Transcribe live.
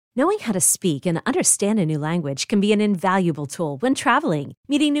Knowing how to speak and understand a new language can be an invaluable tool when traveling,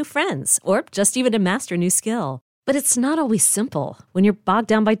 meeting new friends, or just even to master a new skill. But it's not always simple when you're bogged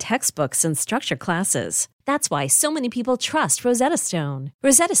down by textbooks and structured classes. That's why so many people trust Rosetta Stone.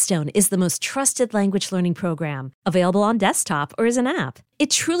 Rosetta Stone is the most trusted language learning program, available on desktop or as an app. It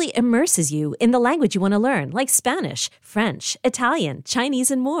truly immerses you in the language you want to learn, like Spanish, French, Italian,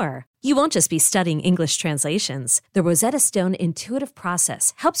 Chinese, and more. You won't just be studying English translations. The Rosetta Stone intuitive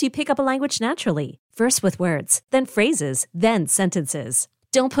process helps you pick up a language naturally, first with words, then phrases, then sentences.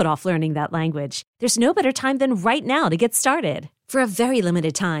 Don't put off learning that language. There's no better time than right now to get started. For a very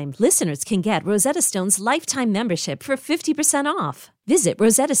limited time, listeners can get Rosetta Stone's lifetime membership for 50% off. Visit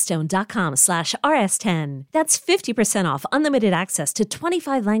rosettastone.com/rs10. That's 50% off unlimited access to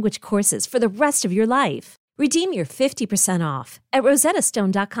 25 language courses for the rest of your life. Redeem your 50% off at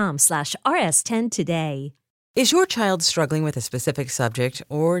rosettastone.com/rs10 today. Is your child struggling with a specific subject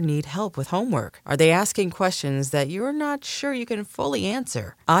or need help with homework? Are they asking questions that you're not sure you can fully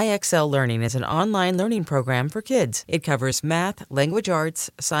answer? IXL Learning is an online learning program for kids. It covers math, language arts,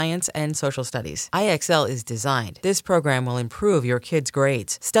 science, and social studies. IXL is designed. This program will improve your kids'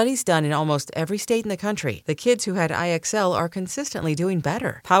 grades. Studies done in almost every state in the country. The kids who had IXL are consistently doing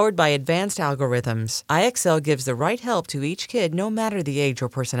better. Powered by advanced algorithms, IXL gives the right help to each kid no matter the age or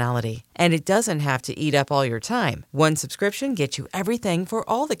personality. And it doesn't have to eat up all your time. One subscription gets you everything for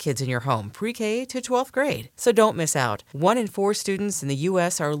all the kids in your home, pre-K to 12th grade. So don't miss out. 1 in 4 students in the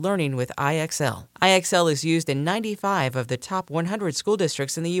U.S. are learning with IXL. IXL is used in 95 of the top 100 school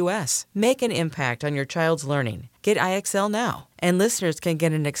districts in the U.S. Make an impact on your child's learning. Get IXL now. And listeners can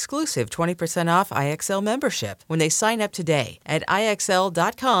get an exclusive 20% off IXL membership when they sign up today at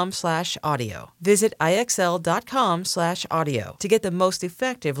IXL.com/audio. Visit IXL.com/audio to get the most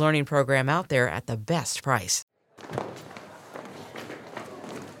effective learning program out there at the best price.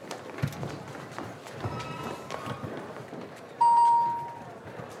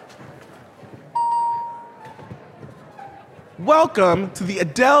 Welcome to the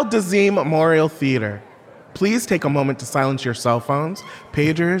Adele Dazeem Memorial Theater. Please take a moment to silence your cell phones,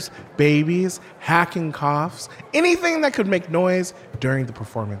 pagers, babies, hacking coughs, anything that could make noise during the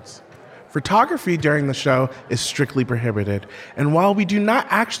performance. Photography during the show is strictly prohibited, and while we do not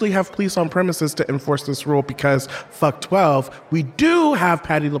actually have police on premises to enforce this rule because fuck 12, we do have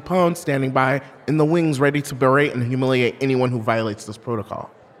Patti LuPone standing by in the wings ready to berate and humiliate anyone who violates this protocol.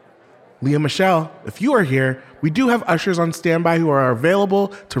 Leah Michelle, if you are here, we do have ushers on standby who are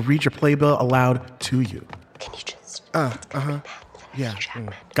available to read your playbill aloud to you. Can you just... Yeah,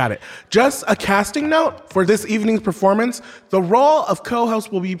 got it. Just a casting note for this evening's performance, the role of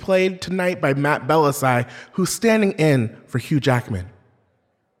co-host will be played tonight by Matt Bellassai, who's standing in for Hugh Jackman.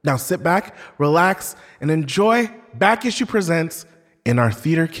 Now sit back, relax, and enjoy Back Issue Presents in our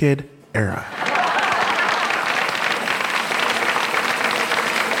Theater Kid era.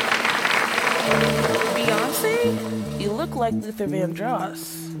 Beyonce? You look like Luther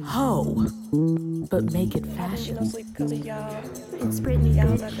Vandross. Ho, but make it fashion. Because of y'all. It's Britney.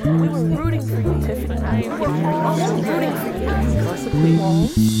 We were rooting for you, Tiffany. We were rooting for you.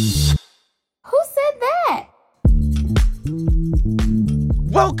 Who said that?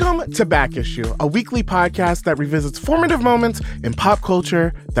 Welcome to Back Issue, a weekly podcast that revisits formative moments in pop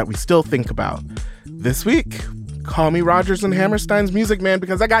culture that we still think about. This week, call me Rodgers and Hammerstein's Music Man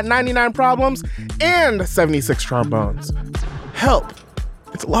because I got 99 problems and 76 trombones. Help.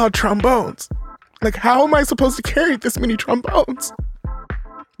 It's a lot of trombones. Like, how am I supposed to carry this many trombones?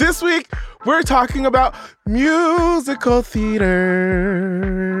 This week, we're talking about musical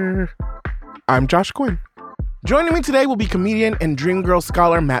theater. I'm Josh Quinn. Joining me today will be comedian and Dreamgirls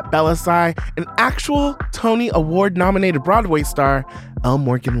scholar Matt Bellassai and actual Tony Award-nominated Broadway star L.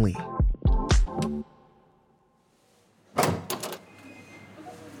 Morgan Lee.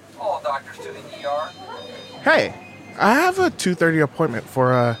 All doctors to the ER. Hey, I have a 2:30 appointment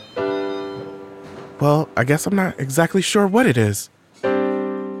for well, I guess I'm not exactly sure what it is.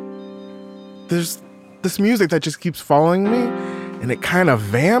 There's this music that just keeps following me, and it kind of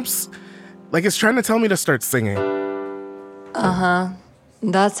vamps, like it's trying to tell me to start singing. Uh-huh.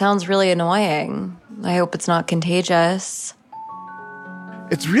 That sounds really annoying. I hope it's not contagious.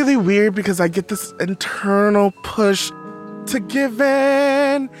 It's really weird because I get this internal push to give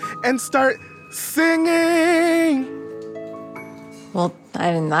in and start singing. Well,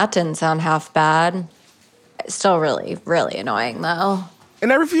 I mean, that didn't sound half bad. Still really, really annoying, though.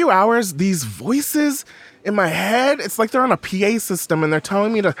 And every few hours, these voices in my head, it's like they're on a PA system and they're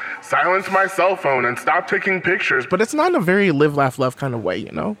telling me to silence my cell phone and stop taking pictures. But it's not in a very live, laugh, love kind of way,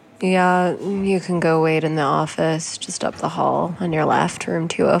 you know? Yeah, you can go wait in the office just up the hall on your left, room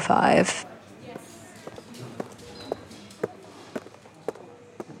 205.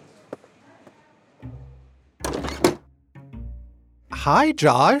 Hi,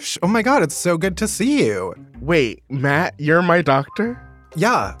 Josh. Oh my God, it's so good to see you. Wait, Matt, you're my doctor?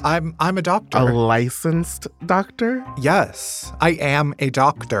 Yeah, I'm a doctor. A licensed doctor? Yes, I am a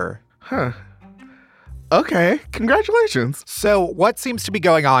doctor. Huh. Okay, congratulations. So, what seems to be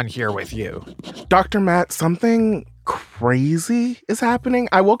going on here with you? Dr. Matt, something crazy is happening.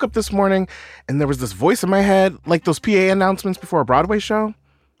 I woke up this morning and there was this voice in my head, like those PA announcements before a Broadway show.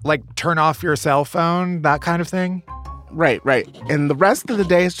 Like, turn off your cell phone, that kind of thing? Right. And the rest of the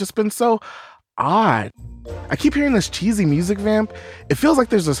day has just been so odd. I keep hearing this cheesy music vamp. It feels like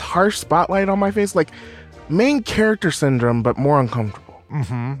there's this harsh spotlight on my face, like main character syndrome, but more uncomfortable.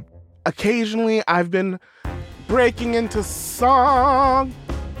 Mm-hmm. Occasionally, I've been breaking into song.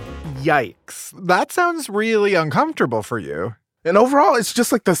 Yikes. That sounds really uncomfortable for you. And overall, it's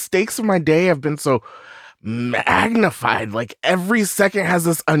just like the stakes of my day have been so magnified. Like every second has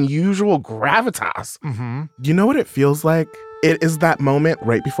this unusual gravitas. Mm-hmm. You know what it feels like? It is that moment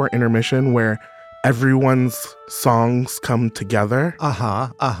right before intermission where everyone's songs come together.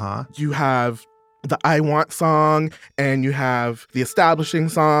 You have the I Want song and you have the establishing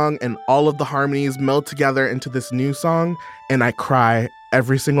song and all of the harmonies meld together into this new song, and I cry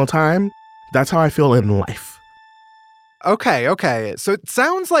every single time. That's how I feel in life. Okay. So it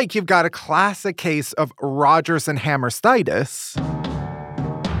sounds like you've got a classic case of Rodgers and Hammersteitis.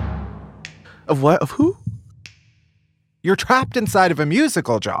 Of what? Of who? You're trapped inside of a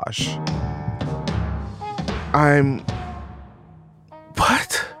musical, Josh.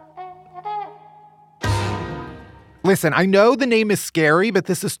 What? Listen, I know the name is scary, but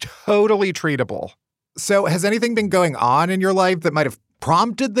this is totally treatable. So has anything been going on in your life that might have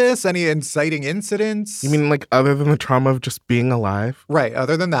prompted this? Any inciting incidents? You mean like other than the trauma of just being alive? Right,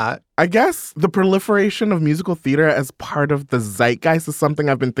 other than that. I guess the proliferation of musical theater as part of the zeitgeist is something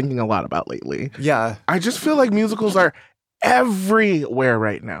I've been thinking a lot about lately. Yeah. I just feel like musicals are everywhere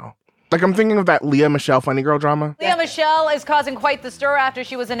right now. Like, I'm thinking of that Lea Michele Funny Girl drama. Lea Michele is causing quite the stir after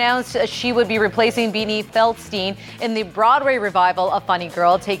she was announced she would be replacing Beanie Feldstein in the Broadway revival of Funny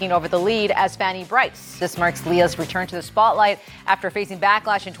Girl, taking over the lead as Fanny Brice. This marks Lea's return to the spotlight after facing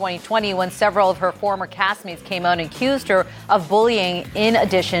backlash in 2020 when several of her former castmates came out and accused her of bullying in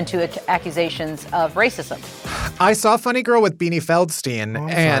addition to accusations of racism. I saw Funny Girl with Beanie Feldstein,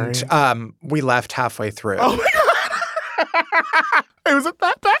 and we left halfway through. Oh my God. Was it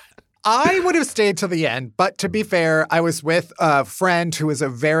that bad? I would have stayed to the end, but to be fair, I was with a friend who is a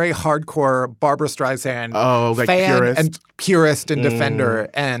very hardcore Barbra Streisand fan purist and defender,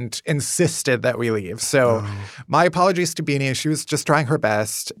 and insisted that we leave. So my apologies to Beanie. She was just trying her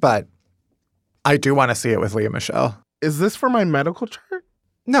best, but I do want to see it with Lea Michele. Is this for my medical chart?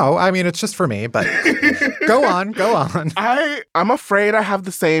 No, I mean, it's just for me, but go on. I'm afraid I have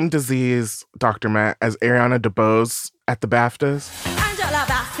the same disease, Dr. Matt, as Ariana DeBose at the BAFTAs. Angela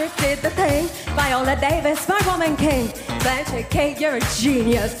Bassett did the thing. Viola Davis, my woman king. Blanche Kate, you're a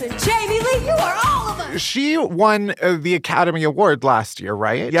genius. And Jamie Lee, you are all of us. She won the Academy Award last year,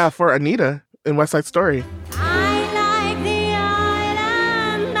 right? Yeah, for Anita in West Side Story. I like the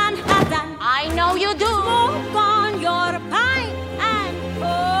island Manhattan. I know you do. Smoke on your pint and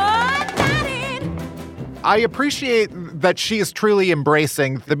put that in. I appreciate that she is truly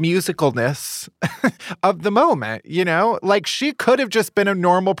embracing the musicalness of the moment, you know? Like, she could have just been a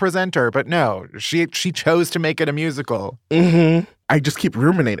normal presenter, but no, she chose to make it a musical. Mm-hmm. I just keep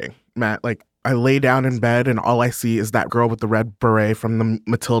ruminating, Matt. Like, I lay down in bed and all I see is that girl with the red beret from the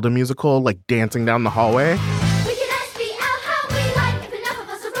Matilda musical, like, dancing down the hallway. We can SB out how we like. If enough of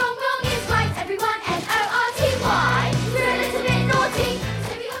us are wrong, wrong is right. Everyone N-O-R-T-Y. We're a little bit naughty,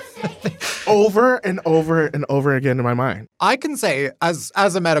 so we want to stay. Over and over and over again in my mind. I can say, as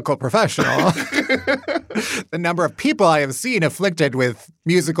a medical professional, the number of people I have seen afflicted with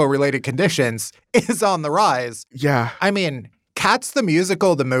musical-related conditions is on the rise. Yeah. I mean, Cats the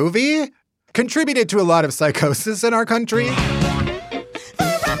Musical, the movie, contributed to a lot of psychosis in our country.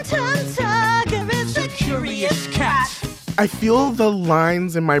 I feel the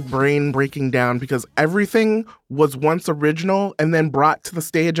lines in my brain breaking down because everything was once original and then brought to the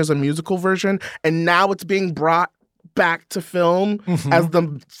stage as a musical version, and now it's being brought back to film as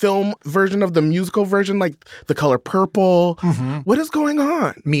the film version of the musical version, like The Color Purple. What is going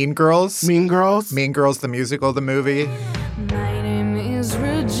on? Mean Girls. Mean Girls, the musical, the movie. My name is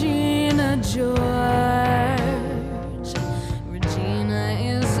Regina George. Regina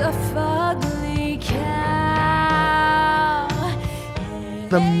is a fugly cow.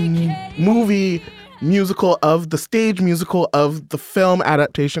 the movie musical of the stage musical of the film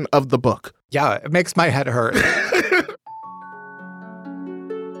adaptation of the book. Yeah, it makes my head hurt.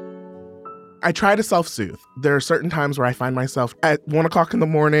 I try to self-soothe. There are certain times where I find myself at 1 o'clock in the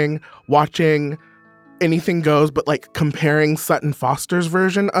morning watching Anything Goes, but like comparing Sutton Foster's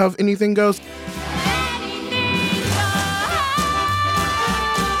version of Anything Goes.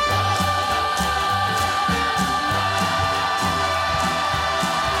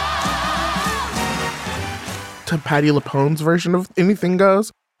 To Patti LuPone's version of Anything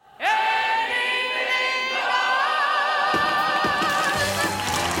Goes.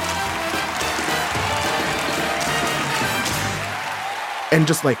 And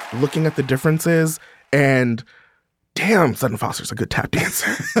just like looking at the differences, and damn, Sutton Foster's a good tap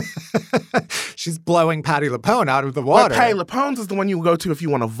dancer. She's blowing Patti LuPone out of the water. But Patti LuPone's is the one you go to if you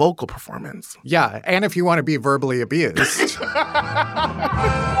want a vocal performance. Yeah, and if you want to be verbally abused. Stop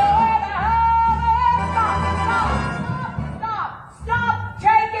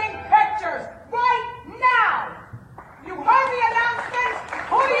taking pictures right now! You heard the announcement?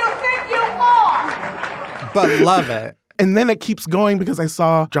 Who do you think you are? But love it. And then it keeps going because I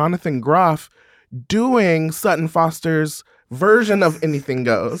saw Jonathan Groff doing Sutton Foster's version of Anything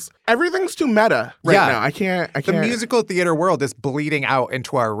Goes. Everything's too meta right now. I can't. The musical theater world is bleeding out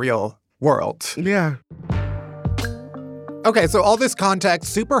into our real world. Yeah. Okay, so all this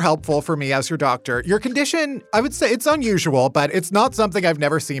context, super helpful for me as your doctor. Your condition, I would say it's unusual, but it's not something I've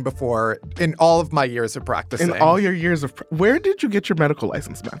never seen before in all of my years of practicing. In all your years of... Where did you get your medical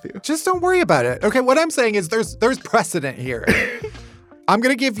license, Matthew? Just don't worry about it. Okay, what I'm saying is there's precedent here. I'm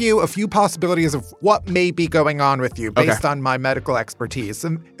going to give you a few possibilities of what may be going on with you based on my medical expertise.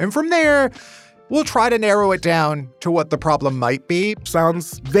 And from there, we'll try to narrow it down to what the problem might be.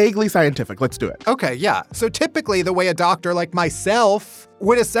 Sounds vaguely scientific. Let's do it. Okay, yeah. So typically the way a doctor like myself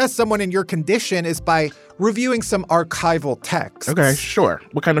would assess someone in your condition is by reviewing some archival texts. Okay, sure.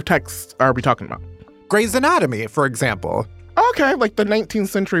 What kind of texts are we talking about? Grey's Anatomy, for example. Okay, like the 19th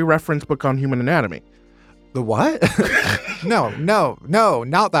century reference book on human anatomy. The what? No,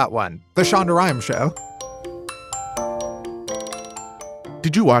 not that one. The Shonda Rhimes show.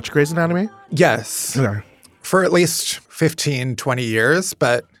 Did you watch Grey's Anatomy? Yes. Okay. For at least 15, 20 years,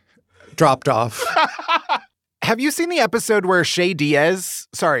 but dropped off. Have you seen the episode where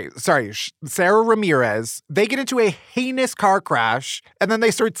Sarah Ramirez, they get into a heinous car crash and then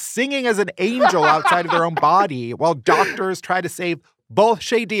they start singing as an angel outside of their own body while doctors try to save both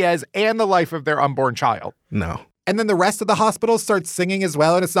Shay Diaz and the life of their unborn child? No. And then the rest of the hospital starts singing as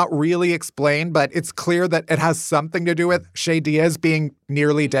well, and it's not really explained, but it's clear that it has something to do with Shay Diaz being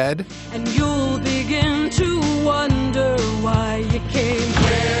nearly dead. And you'll begin to wonder why you came.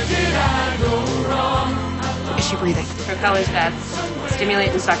 Where did I go wrong? Is she breathing? Her color's bad. Stimulate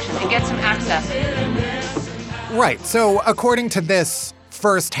and suction and get some access. Right. So according to this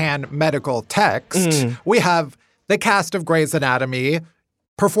first-hand medical text, we have the cast of Grey's Anatomy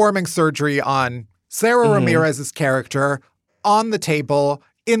performing surgery on Sarah Ramirez's character on the table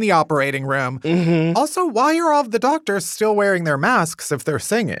in the operating room. Also, why are all of the doctors still wearing their masks if they're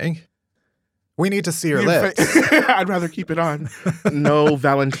singing? We need to see your lips. I'd rather keep it on. No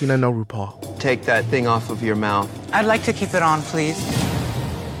Valentina, no RuPaul. Take that thing off of your mouth. I'd like to keep it on, please.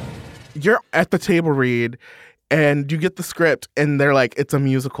 You're at the table read, and you get the script, and they're like, it's a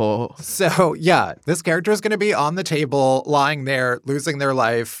musical. So, yeah, this character is going to be on the table, lying there, losing their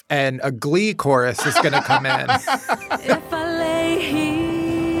life, and a Glee chorus is going to come in. If I lay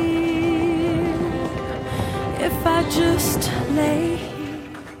here, if I just lay here.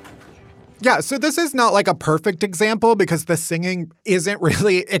 Yeah, so this is not like a perfect example because the singing isn't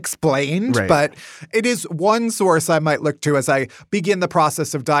really explained, but it is one source I might look to as I begin the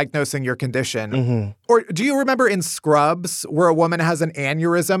process of diagnosing your condition. Or do you remember in Scrubs where a woman has an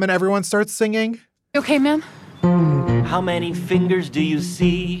aneurysm and everyone starts singing? You okay, ma'am? How many fingers do you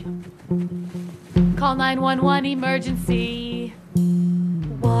see? Call 911 emergency.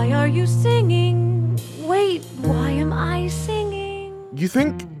 Why are you singing? Wait, why am I singing? You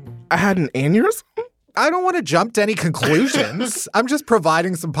think I had an aneurysm? I don't want to jump to any conclusions. I'm just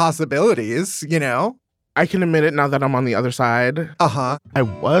providing some possibilities, you know? I can admit it now that I'm on the other side. I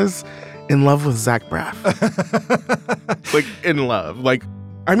was in love with Zach Braff. Like, in love. Like,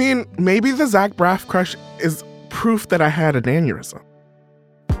 I mean, maybe the Zach Braff crush is proof that I had an aneurysm.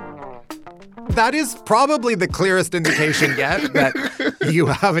 That is probably the clearest indication yet that you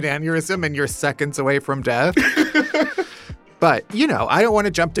have an aneurysm and you're seconds away from death. But, you know, I don't want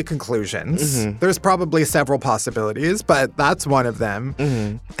to jump to conclusions. There's probably several possibilities, but that's one of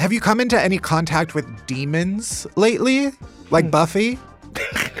them. Have you come into any contact with demons lately? Like Buffy?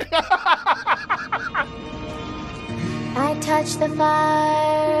 touch the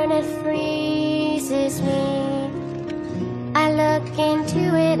fire and it freezes me. I look into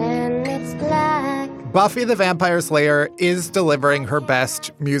it and it's black. Buffy the Vampire Slayer is delivering her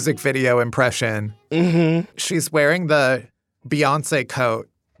best music video impression. Mm-hmm. She's wearing the Beyonce coat.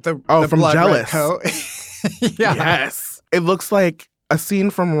 The from blood Jealous. red coat. Yeah. Yes. It looks like a scene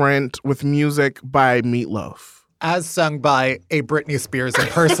from Rent with music by Meatloaf. As sung by a Britney Spears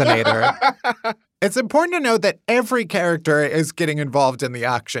impersonator. It's important to note that every character is getting involved in the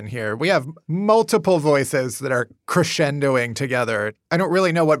action here. We have multiple voices that are crescendoing together. I don't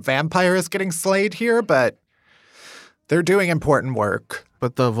really know what vampire is getting slayed here, but they're doing important work.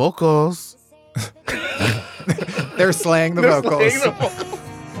 But the vocals... They're slaying the vocals.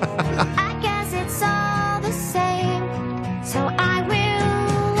 I guess it's all the same. So I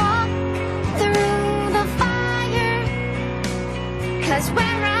will walk through the fire. 'Cause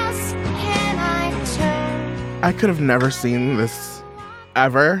where else can I turn? I could have never seen this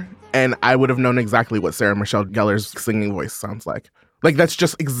ever, and I would have known exactly what Sarah Michelle Gellar's singing voice sounds like. Like, that's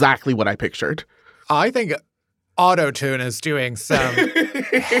just exactly what I pictured. I think Auto-Tune is doing some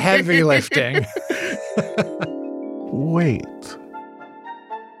heavy lifting. Wait.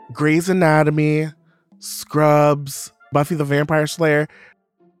 Grey's Anatomy, Scrubs, Buffy the Vampire Slayer.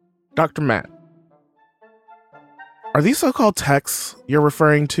 Dr. Matt, are these so-called texts you're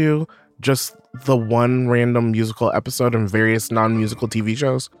referring to just the one random musical episode in various non-musical TV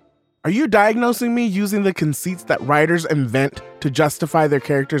shows? Are you diagnosing me using the conceits that writers invent to justify their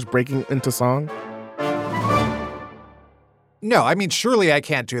characters breaking into song? No, I mean, surely I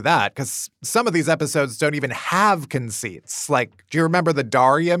can't do that, because some of these episodes don't even have conceits. Like, do you remember the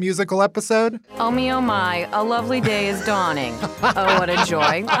Daria musical episode? Oh me, oh my, a lovely day is dawning. Oh, what a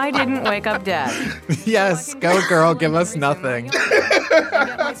joy. I didn't wake up dead. Yes, go girl, give us nothing. I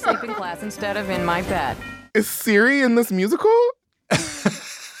get my sleeping class instead of in my bed. Is Siri in this musical?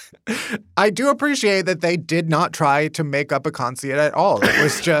 I do appreciate that they did not try to make up a conceit at all. It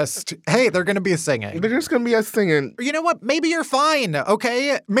was just, hey, they're going to be singing. They're just going to be singing. You know what? Maybe you're fine,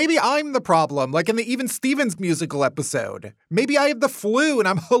 okay? Maybe I'm the problem, like in the Even Stevens musical episode. Maybe I have the flu and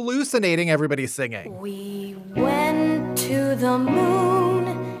I'm hallucinating everybody singing. We went to the moon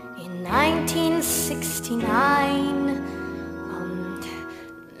in 1969.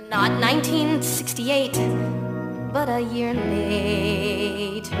 Not 1968. But a year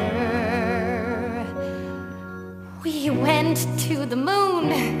later, we went to the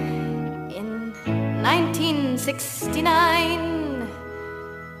moon in 1969.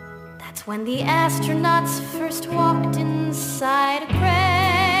 That's when the astronauts first walked inside a crater.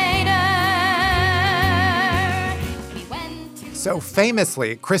 We went to So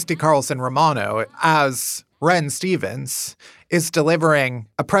famously, Christy Carlson Romano, as Ren Stevens, is delivering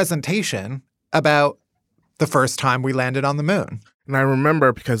a presentation about the first time we landed on the moon. And I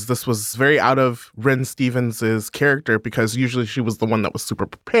remember because this was very out of Ren Stevens' character, because usually she was the one that was super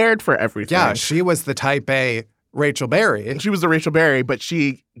prepared for everything. Yeah, she was the type A Rachel Berry. She was the Rachel Berry, but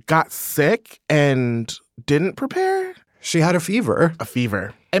she got sick and didn't prepare. She had a fever. A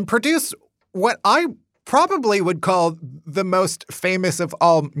fever. And produced what I probably would call the most famous of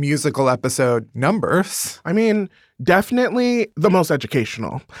all musical episode numbers. I mean, definitely the most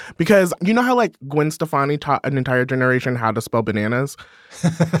educational. Because you know how, like, Gwen Stefani taught an entire generation how to spell bananas?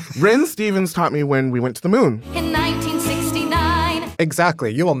 Ren Stevens taught me when we went to the moon. in 1969.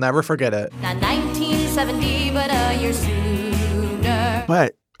 Exactly. You will never forget it. Not 1970, but a year sooner.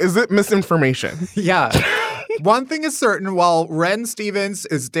 But is it misinformation? Yeah. One thing is certain, while Ren Stevens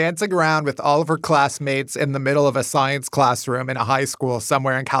is dancing around with all of her classmates in the middle of a science classroom in a high school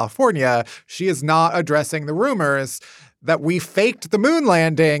somewhere in California, she is not addressing the rumors that we faked the moon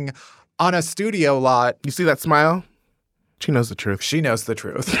landing on a studio lot. You see that smile? She knows the truth. She knows the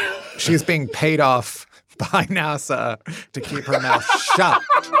truth. She's being paid off by NASA to keep her mouth shut.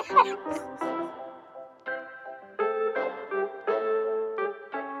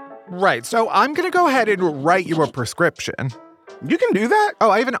 Right, so I'm going to go ahead and write you a prescription. You can do that?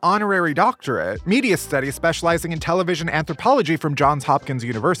 Oh, I have an honorary doctorate. Media studies specializing in television anthropology from Johns Hopkins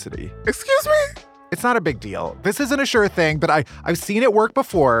University. Excuse me? It's not a big deal. This isn't a sure thing, but I've seen it work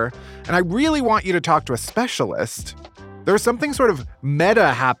before, and I really want you to talk to a specialist. There's something sort of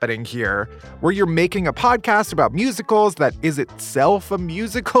meta happening here, where you're making a podcast about musicals that is itself a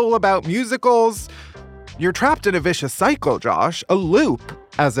musical about musicals. You're trapped in a vicious cycle, Josh, a loop,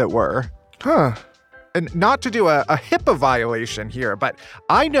 as it were. Huh. And not to do a HIPAA violation here, but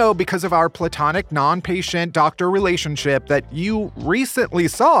I know because of our platonic non-patient doctor relationship that you recently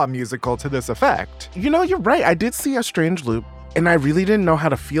saw a musical to this effect. You know, you're right. I did see A Strange Loop. and I really didn't know how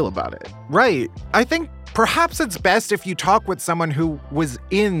to feel about it. Right. I think perhaps it's best if you talk with someone who was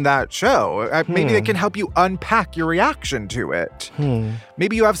in that show. Maybe they can help you unpack your reaction to it.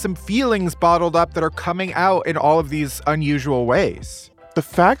 Maybe you have some feelings bottled up that are coming out in all of these unusual ways. The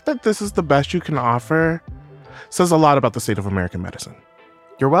fact that this is the best you can offer says a lot about the state of American medicine.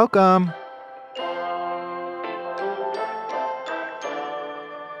 You're welcome.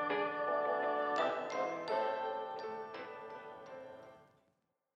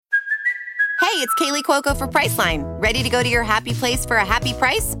 Hey, it's Kaylee Cuoco for Priceline. Ready to go to your happy place for a happy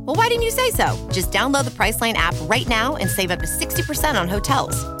price? Well, why didn't you say so? Just download the Priceline app right now and save up to 60% on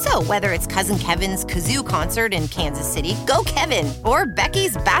hotels. So whether it's Cousin Kevin's Kazoo Concert in Kansas City, go Kevin, or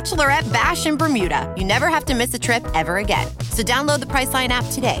Becky's Bachelorette Bash in Bermuda, you never have to miss a trip ever again. So download the Priceline app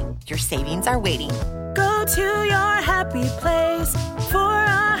today. Your savings are waiting. Go to your happy place for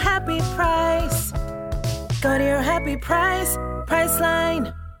a happy price. Go to your happy price,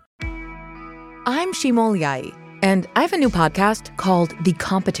 Priceline. I'm Shimol Yai, and I have a new podcast called The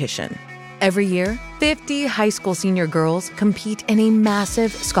Competition. Every year, 50 high school senior girls compete in a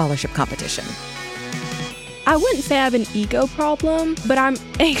massive scholarship competition. I wouldn't say I have an ego problem, but I'm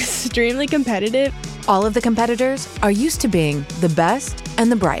extremely competitive. All of the competitors are used to being the best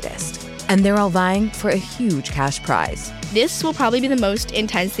and the brightest, and they're all vying for a huge cash prize. This will probably be the most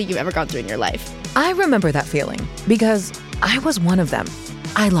intense thing you've ever gone through in your life. I remember that feeling because I was one of them.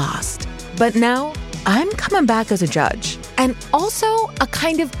 I lost. But now, I'm coming back as a judge and also a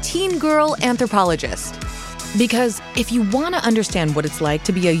kind of teen girl anthropologist. Because if you want to understand what it's like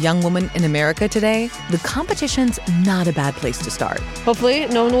to be a young woman in America today, the competition's not a bad place to start. Hopefully,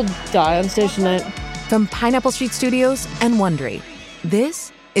 no one will die on stage tonight. From Pineapple Street Studios and Wondery,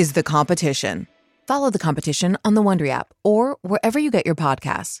 this is The Competition. Follow The Competition on the Wondery app or wherever you get your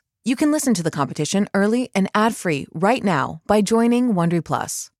podcasts. You can listen to The Competition early and ad-free right now by joining Wondery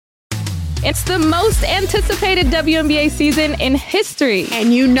Plus. It's the most anticipated WNBA season in history.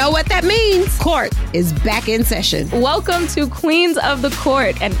 And you know what that means. Court is back in session. Welcome to Queens of the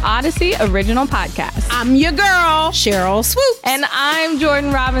Court, an Odyssey original podcast. I'm your girl, Cheryl Swoops. And I'm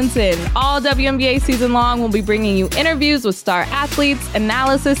Jordan Robinson. All WNBA season long, we'll be bringing you interviews with star athletes,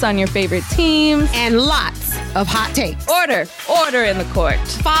 analysis on your favorite teams, and lots of hot takes. Order in the court.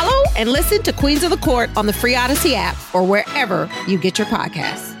 Follow and listen to Queens of the Court on the free Odyssey app or wherever you get your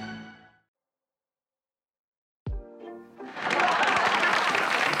podcasts.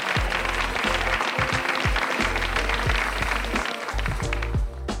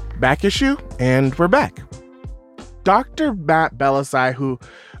 Back issue, and we're back. Dr. Matt Bellassai, who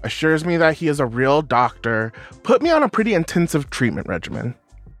assures me that he is a real doctor, put me on a pretty intensive treatment regimen.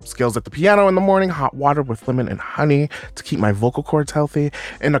 Skills at the piano in the morning, hot water with lemon and honey to keep my vocal cords healthy,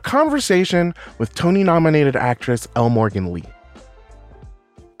 and a conversation with Tony-nominated actress Elle Morgan Lee.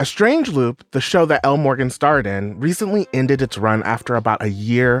 A Strange Loop, the show that Elle Morgan starred in, recently ended its run after about a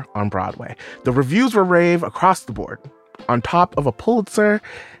year on Broadway. The reviews were rave across the board, on top of a Pulitzer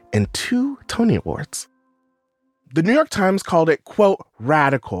and 2 Tony Awards. The New York Times called it, quote,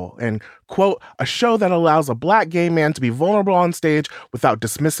 radical, and, quote, a show that allows a Black gay man to be vulnerable on stage without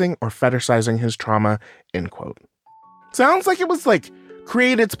dismissing or fetishizing his trauma, end quote. Sounds like it was,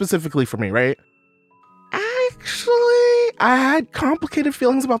 created specifically for me, right? Actually, I had complicated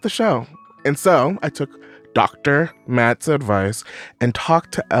feelings about the show. And so I took Dr. Matt's advice and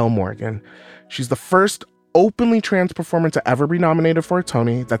talked to Elle Morgan. She's the first openly trans performer to ever be nominated for a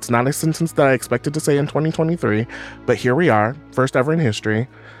Tony. That's not a sentence that I expected to say in 2023, but here we are, first ever in history.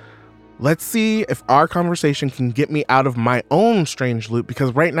 Let's see if our conversation can get me out of my own strange loop,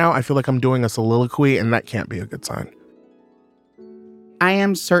 because right now I feel like I'm doing a soliloquy, and that can't be a good sign. I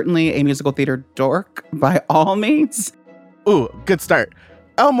am certainly a musical theater dork, by all means. Ooh, good start.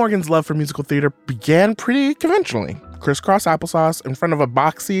 Elle Morgan's love for musical theater began pretty conventionally. Crisscross applesauce in front of a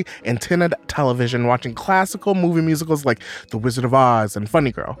boxy antennaed television watching classical movie musicals like The Wizard of Oz and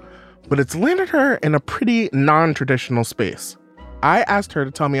Funny Girl. But it's landed her in a pretty non-traditional space. I asked her to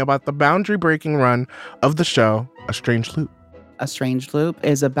tell me about the boundary-breaking run of the show, A Strange Loop. A Strange Loop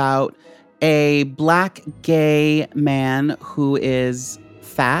is about a Black gay man who is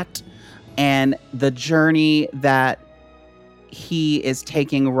fat and the journey that he is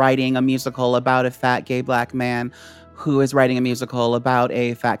taking writing a musical about a fat gay Black man who is writing a musical about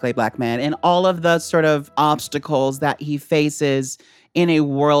a fat gay Black man, and all of the sort of obstacles that he faces in a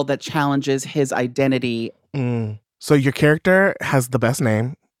world that challenges his identity. So your character has the best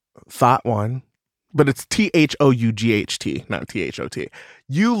name, Thought One, but it's Thougght, not Thot.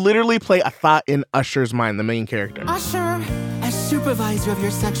 You literally play a thought in Usher's mind, the main character. Usher, as supervisor of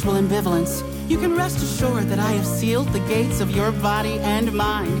your sexual ambivalence, you can rest assured that I have sealed the gates of your body and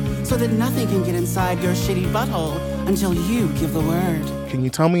mind so that nothing can get inside your shitty butthole until you give the word. Can you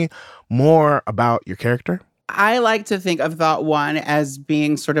tell me more about your character? I like to think of Thought One as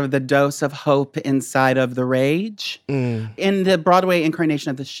being sort of the dose of hope inside of the rage. In the Broadway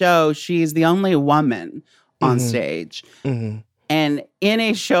incarnation of the show, she's the only woman on stage. And in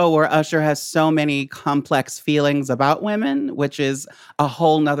a show where Usher has so many complex feelings about women, which is a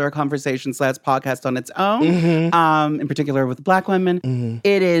whole nother conversation / podcast on its own, in particular with Black women,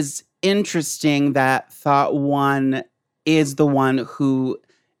 it is interesting that Thought One is the one who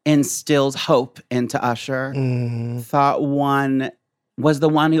instills hope into Usher. Thought One was the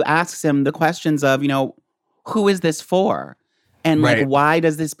one who asks him the questions of, who is this for? And like, why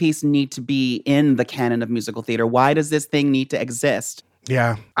does this piece need to be in the canon of musical theater? Why does this thing need to exist?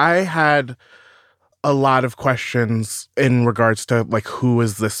 Yeah, I had a lot of questions in regards to like, who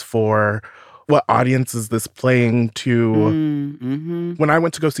is this for? What audience is this playing to? When I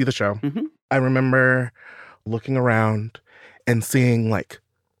went to go see the show, I remember looking around and seeing like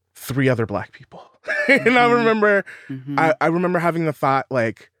 3 other Black people. And I remember, I remember having the thought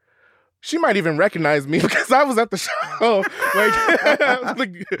like, she might even recognize me because I was at the show.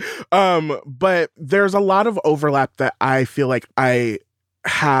 But there's a lot of overlap that I feel like I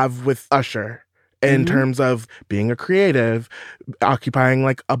have with Usher in terms of being a creative, occupying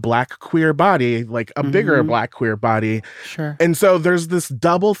like a Black queer body, like a bigger Black queer body. Sure. And so there's this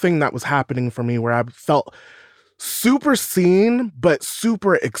double thing that was happening for me where I felt super seen, but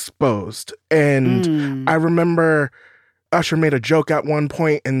super exposed. And I remember Usher made a joke at one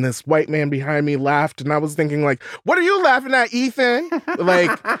point and this white man behind me laughed and I was thinking like, what are you laughing at, Ethan?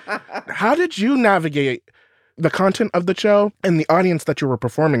 Like, how did you navigate the content of the show and the audience that you were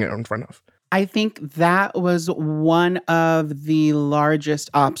performing it in front of? I think that was one of the largest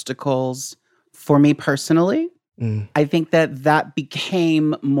obstacles for me personally. I think that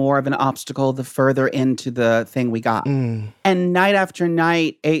became more of an obstacle the further into the thing we got. And night after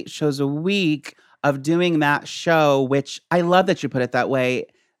night, 8 shows a week of doing that show, which I love that you put it that way,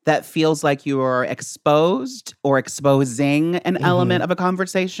 that feels like you are exposed or exposing an element of a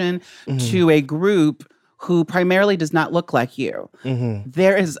conversation to a group who primarily does not look like you.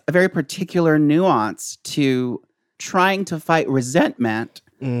 There is a very particular nuance to trying to fight resentment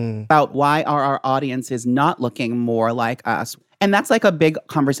about why are our audiences not looking more like us. And that's like a big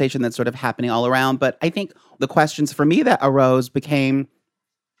conversation that's sort of happening all around. But I think the questions for me that arose became,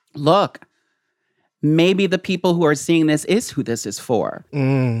 look, maybe the people who are seeing this is who this is for.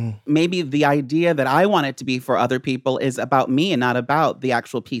 Maybe the idea that I want it to be for other people is about me and not about the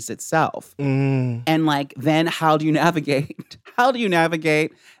actual piece itself. And like, then how do you navigate? How do you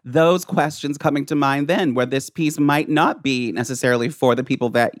navigate those questions coming to mind then, where this piece might not be necessarily for the people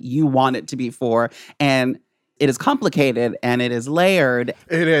that you want it to be for? And it is complicated and it is layered.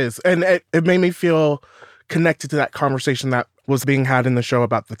 It is. And it made me feel connected to that conversation that was being had in the show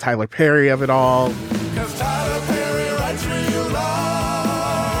about the Tyler Perry of it all. 'Cause Tyler Perry writes real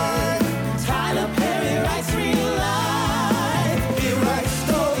life. Tyler Perry writes real life. He writes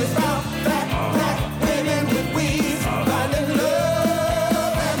stories about fat Black women with weeds, finding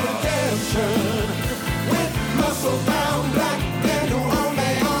love and redemption. With muscle-bound Black men who own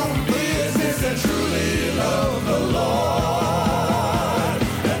their own business and truly love the Lord.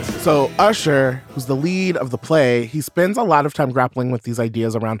 So Usher, who's the lead of the play, he spends a lot of time grappling with these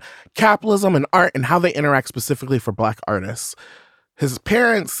ideas around capitalism and art and how they interact specifically for Black artists. His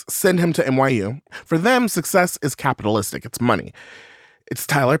parents send him to NYU. For them, success is capitalistic. It's money. It's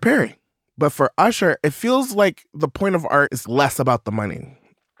Tyler Perry. But for Usher, it feels like the point of art is less about the money.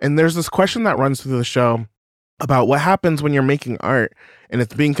 And there's this question that runs through the show about what happens when you're making art and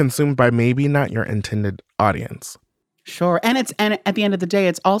it's being consumed by maybe not your intended audience. Sure. And at the end of the day,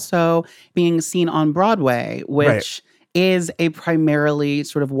 it's also being seen on Broadway, which is a primarily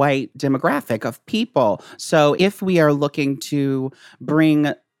sort of white demographic of people. So if we are looking to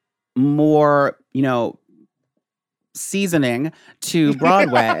bring more, seasoning to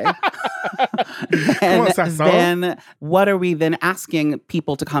Broadway, then what are we then asking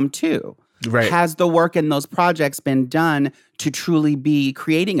people to come to? Right. Has the work in those projects been done to truly be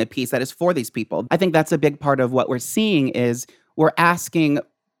creating a piece that is for these people? I think that's a big part of what we're seeing is we're asking,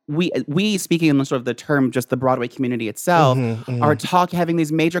 we speaking in the sort of the term, just the Broadway community itself, are having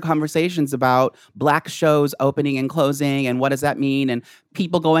these major conversations about Black shows opening and closing and what does that mean? And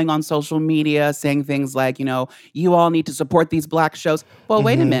people going on social media saying things like, you all need to support these Black shows. Well,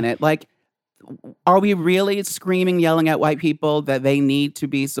 wait a minute. Like, are we really screaming, yelling at white people that they need to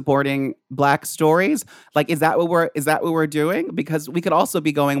be supporting Black stories? Like, is that what we're doing? Because we could also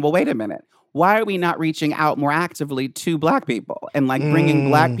be going, well, wait a minute. Why are we not reaching out more actively to Black people and like bringing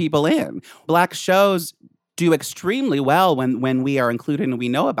Black people in? Black shows do extremely well when we are included and we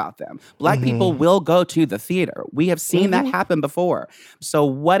know about them. Black people will go to the theater. We have seen that happen before. So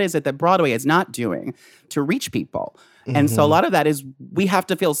what is it that Broadway is not doing to reach people? And so a lot of that is we have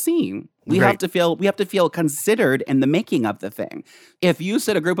to feel seen. We have to feel considered in the making of the thing. If you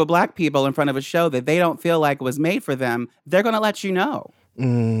sit a group of Black people in front of a show that they don't feel like was made for them, they're going to let you know.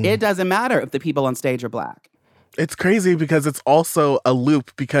 It doesn't matter if the people on stage are Black. It's crazy because it's also a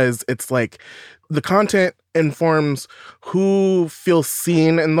loop because it's like the content informs who feels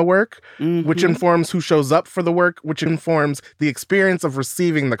seen in the work, which informs who shows up for the work, which informs the experience of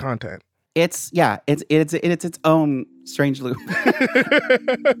receiving the content. It's its own strange loop.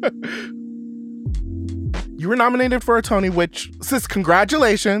 You were nominated for a Tony, which, sis,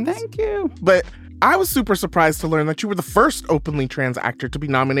 congratulations. Thank you. But I was super surprised to learn that you were the first openly trans actor to be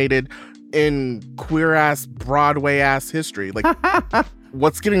nominated in queer-ass, Broadway-ass history. Like,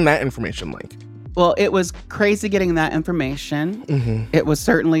 what's getting that information like? Well, it was crazy getting that information. It was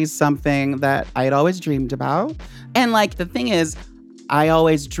certainly something that I had always dreamed about. And, like, the thing is, I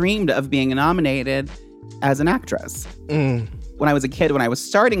always dreamed of being nominated as an actress. When I was a kid, when I was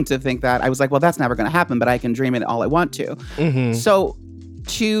starting to think that, I was like, well, that's never going to happen, but I can dream it all I want to. So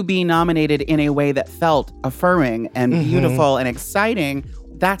to be nominated in a way that felt affirming and beautiful and exciting,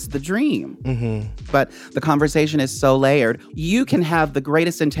 that's the dream. But the conversation is so layered. You can have the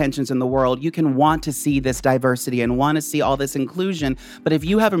greatest intentions in the world. You can want to see this diversity and want to see all this inclusion. But if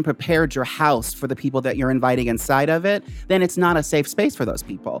you haven't prepared your house for the people that you're inviting inside of it, then it's not a safe space for those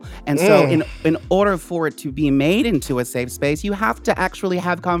people. And so in order for it to be made into a safe space, you have to actually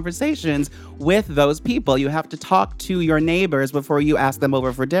have conversations with those people. You have to talk to your neighbors before you ask them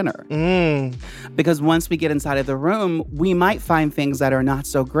over for dinner. Because once we get inside of the room, we might find things that are not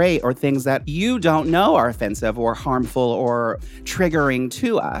so great or things that you don't know are offensive or harmful or triggering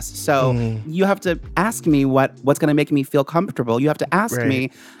to us. So you have to ask me what's going to make me feel comfortable. You have to ask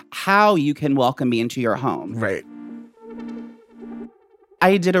me how you can welcome me into your home. Right.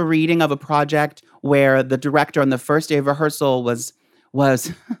 I did a reading of a project where the director on the first day of rehearsal was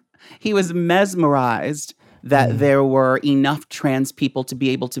he was mesmerized that there were enough trans people to be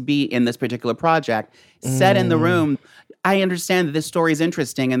able to be in this particular project. Said in the room, I understand that this story is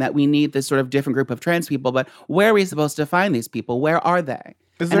interesting and that we need this sort of different group of trans people, but where are we supposed to find these people? Where are they?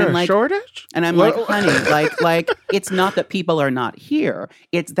 Is there a shortage? And I'm like, honey, like it's not that people are not here.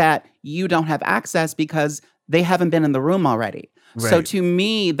 It's that you don't have access because they haven't been in the room already. Right. So to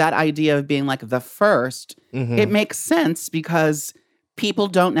me, that idea of being like the first, it makes sense because people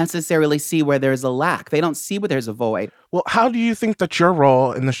don't necessarily see where there's a lack. They don't see where there's a void. Well, how do you think that your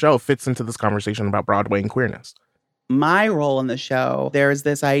role in the show fits into this conversation about Broadway and queerness? My role in the show, there's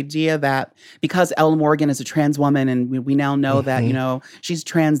this idea that because Elle Morgan is a trans woman and we now know that, you know, she's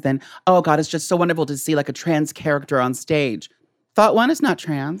trans, then, oh God, it's just so wonderful to see like a trans character on stage. Thought one is not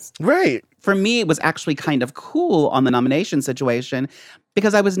trans. Right. For me, it was actually kind of cool on the nomination situation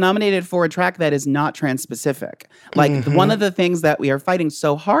because I was nominated for a track that is not trans-specific. Like, one of the things that we are fighting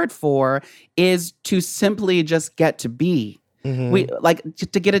so hard for is to simply just get to be. We like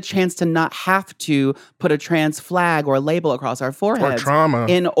to get a chance to not have to put a trans flag or a label across our foreheads or trauma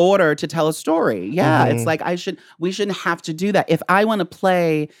in order to tell a story. Yeah, it's like we shouldn't have to do that. If I want to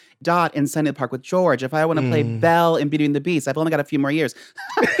play Dot in Sunny Park with George, if I want to play Belle in Beauty and the Beast, I've only got a few more years.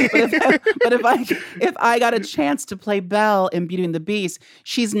 but if I got a chance to play Belle in Beauty and the Beast,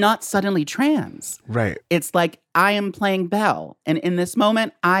 she's not suddenly trans. Right. It's like I am playing Belle, and in this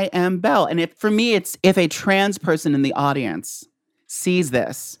moment, I am Belle. And for me, it's if a trans person in the audience sees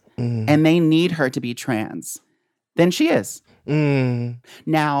this and they need her to be trans, then she is.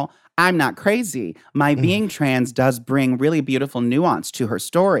 Now, I'm not crazy. My being trans does bring really beautiful nuance to her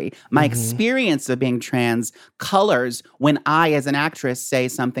story. My experience of being trans colors when I, as an actress, say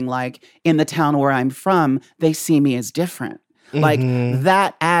something like, in the town where I'm from, they see me as different. Like,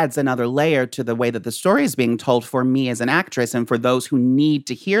 that adds another layer to the way that the story is being told for me as an actress and for those who need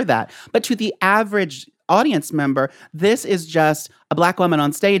to hear that. But to the average audience member, this is just a Black woman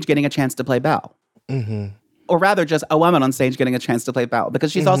on stage getting a chance to play Belle. Or rather, just a woman on stage getting a chance to play Belle.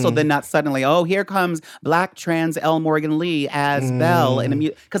 Because she's also then not suddenly, oh, here comes Black trans Elle Morgan Lee as Belle.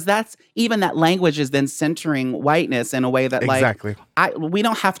 Because that's, even that language is then centering whiteness in a way that, we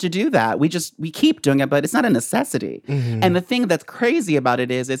don't have to do that. We keep doing it, but it's not a necessity. And the thing that's crazy about it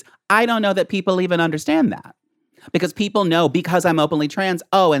is I don't know that people even understand that. Because people know because I'm openly trans,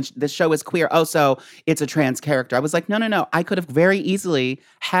 and the show is queer, so it's a trans character. I was like, no. I could have very easily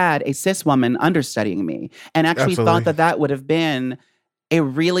had a cis woman understudying me and actually thought that would have been a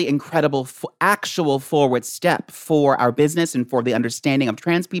really incredible actual forward step for our business and for the understanding of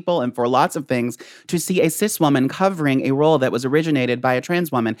trans people and for lots of things to see a cis woman covering a role that was originated by a trans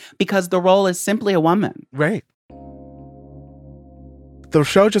woman because the role is simply a woman. Right. The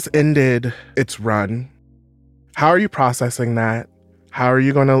show just ended its run. How are you processing that? How are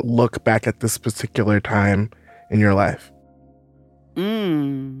you going to look back at this particular time in your life?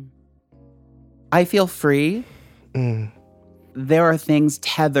 I feel free. There are things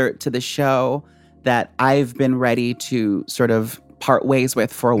tethered to the show that I've been ready to sort of part ways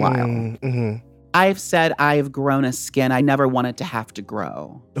with for a while. I've said I've grown a skin I never wanted to have to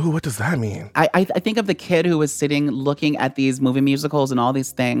grow. Ooh, what does that mean? I think of the kid who was sitting looking at these movie musicals and all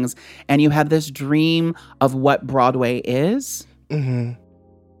these things, and you have this dream of what Broadway is. And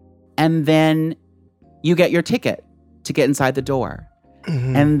then you get your ticket to get inside the door.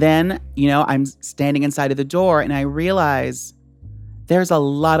 And then, I'm standing inside of the door and I realize there's a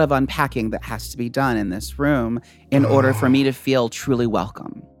lot of unpacking that has to be done in this room in order for me to feel truly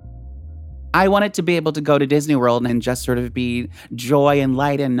welcome. I wanted to be able to go to Disney World and just sort of be joy and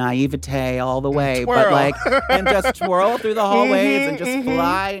light and naivete all the way. Twirl. But and just twirl through the hallways and just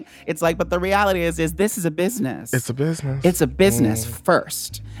fly. It's like, but the reality is this is a business. It's a business. It's a business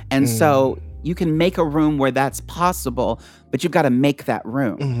first. And so you can make a room where that's possible, but you've got to make that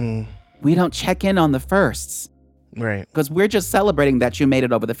room. We don't check in on the firsts. Right. Because we're just celebrating that you made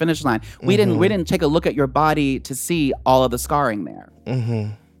it over the finish line. We didn't take a look at your body to see all of the scarring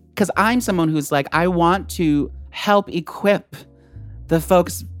there. Because I'm someone who's like, I want to help equip the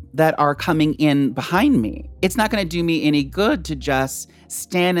folks that are coming in behind me. It's not going to do me any good to just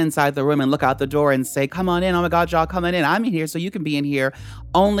stand inside the room and look out the door and say, come on in. Oh my God, y'all coming in. I'm in here so you can be in here.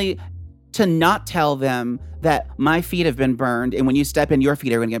 Only to not tell them that my feet have been burned. And when you step in, your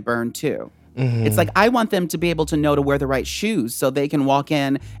feet are going to get burned too. It's like, I want them to be able to know to wear the right shoes so they can walk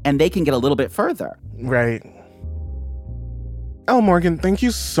in and they can get a little bit further. Right. Elle Morgan, thank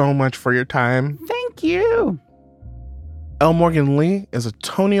you so much for your time. Thank you. Elle Morgan Lee is a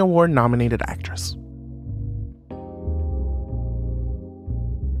Tony Award nominated actress.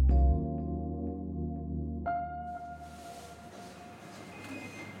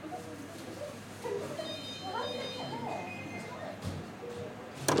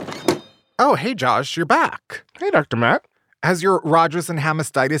 Oh, hey, Josh, you're back. Hey, Dr. Matt. Has your Rogers and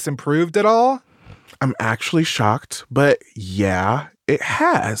Hammersteinitis improved at all? I'm actually shocked, but yeah, it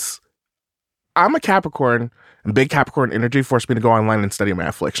has. I'm a Capricorn, and big Capricorn energy forced me to go online and study my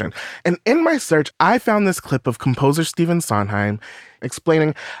affliction. And in my search, I found this clip of composer Stephen Sondheim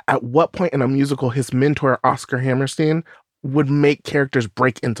explaining at what point in a musical his mentor, Oscar Hammerstein, would make characters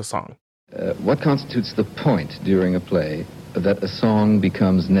break into song. What constitutes the point during a play that a song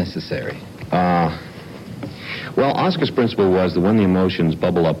becomes necessary? Well, Oscar's principle was that when the emotions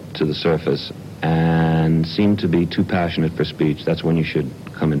bubble up to the surface and seem to be too passionate for speech, that's when you should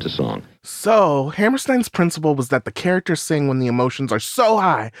come into song. So, Hammerstein's principle was that the characters sing when the emotions are so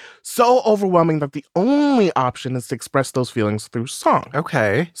high, so overwhelming that the only option is to express those feelings through song.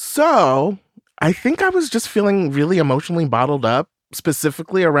 Okay. So, I think I was just feeling really emotionally bottled up,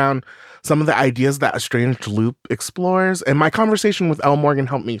 specifically around some of the ideas that A Strange Loop explores, and my conversation with Elle Morgan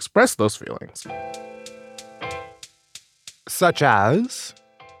helped me express those feelings. Such as?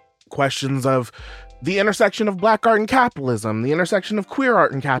 Questions of the intersection of Black art and capitalism, the intersection of queer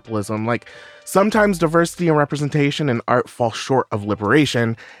art and capitalism. Like, sometimes diversity and representation in art fall short of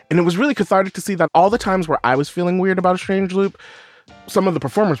liberation, and it was really cathartic to see that all the times where I was feeling weird about A Strange Loop, some of the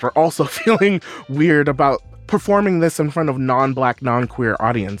performers were also feeling weird about performing this in front of non-Black, non-queer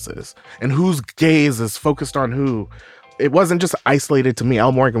audiences, and whose gaze is focused on who. It wasn't just isolated to me.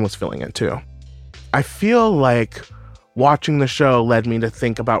 Elle Morgan was feeling it too. I feel like watching the show led me to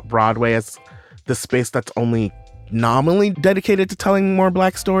think about Broadway as the space that's only nominally dedicated to telling more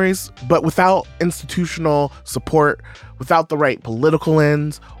Black stories, but without institutional support, without the right political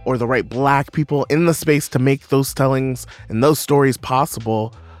lens or the right Black people in the space to make those tellings and those stories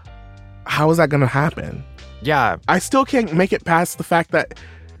possible. How is that going to happen? Yeah. I still can't make it past the fact that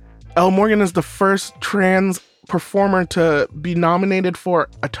Elle Morgan is the first trans performer to be nominated for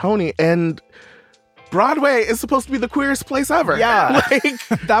a Tony, and Broadway is supposed to be the queerest place ever. Yeah. Like,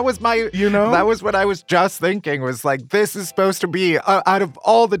 that was my, that was what I was just thinking, was like, this is supposed to be, out of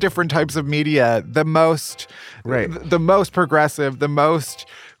all the different types of media, the most, the most progressive, the most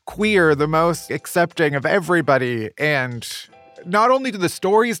queer, the most accepting of everybody. And not only do the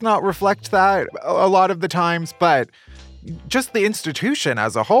stories not reflect that a lot of the times, but just the institution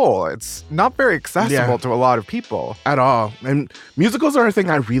as a whole. It's not very accessible to a lot of people. At all. And musicals are a thing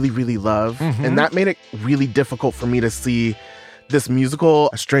I really, really love. Mm-hmm. And that made it really difficult for me to see this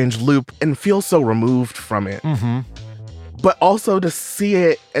musical, A Strange Loop, and feel so removed from it. Mm-hmm. But also to see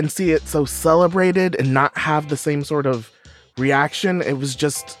it and see it so celebrated and not have the same sort of reaction. It was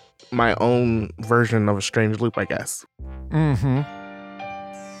just my own version of A Strange Loop, I guess. Mm-hmm.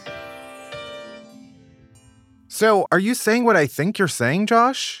 So, are you saying what I think you're saying,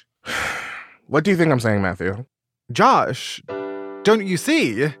 Josh? What do you think I'm saying, Matthew? Josh, don't you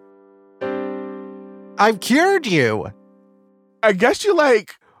see? I've cured you. I guess you,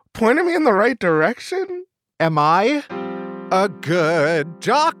 pointed me in the right direction. Am I a good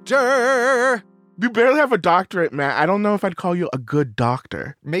doctor? You barely have a doctorate, Matt. I don't know if I'd call you a good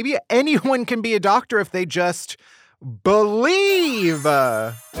doctor. Maybe anyone can be a doctor if they just believe.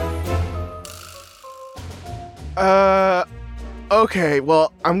 Okay,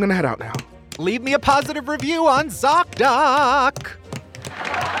 well, I'm gonna head out now. Leave me a positive review on ZocDoc.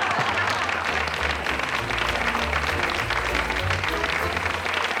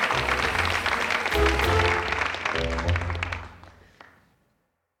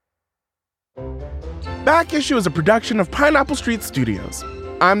 Back Issue is a production of Pineapple Street Studios.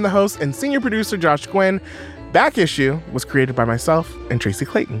 I'm the host and senior producer, Josh Gwynn. Back Issue was created by myself and Tracy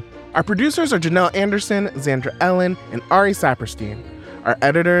Clayton. Our producers are Janelle Anderson, Xandra Ellen, and Ari Saperstein. Our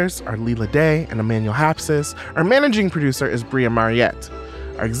editors are Leela Day and Emmanuel Hapsis. Our managing producer is Bria Mariette.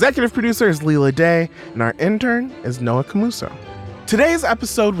 Our executive producer is Leela Day, and our intern is Noah Camuso. Today's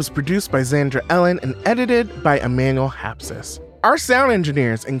episode was produced by Xandra Ellen and edited by Emmanuel Hapsis. Our sound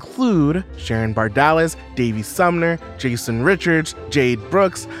engineers include Sharon Bardalis, Davey Sumner, Jason Richards, Jade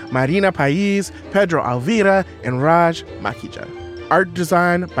Brooks, Marina Pais, Pedro Alvira, and Raj Makija. Art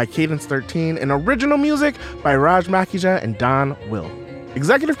design by Cadence 13 and original music by Raj Makija and Don Will.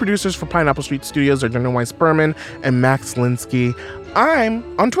 Executive producers for Pineapple Street Studios are Jenna Weiss Berman and Max Linsky. I'm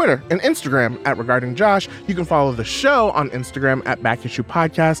on Twitter and Instagram at Regarding Josh. You can follow the show on Instagram at Back Issue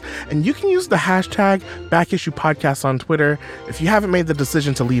Podcast, and you can use the hashtag Back Issue Podcast on Twitter if you haven't made the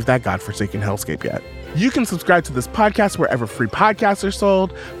decision to leave that godforsaken hellscape yet. You can subscribe to this podcast wherever free podcasts are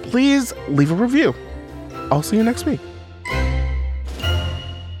sold. Please leave a review. I'll see you next week.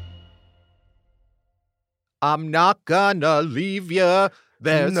 I'm not gonna leave you.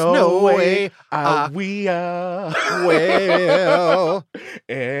 There's no way we will.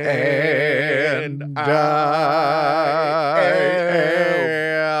 And I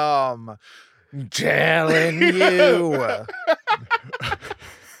am telling you.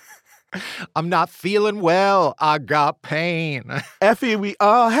 I'm not feeling well. I got pain. Effie, we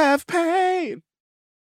all have pain.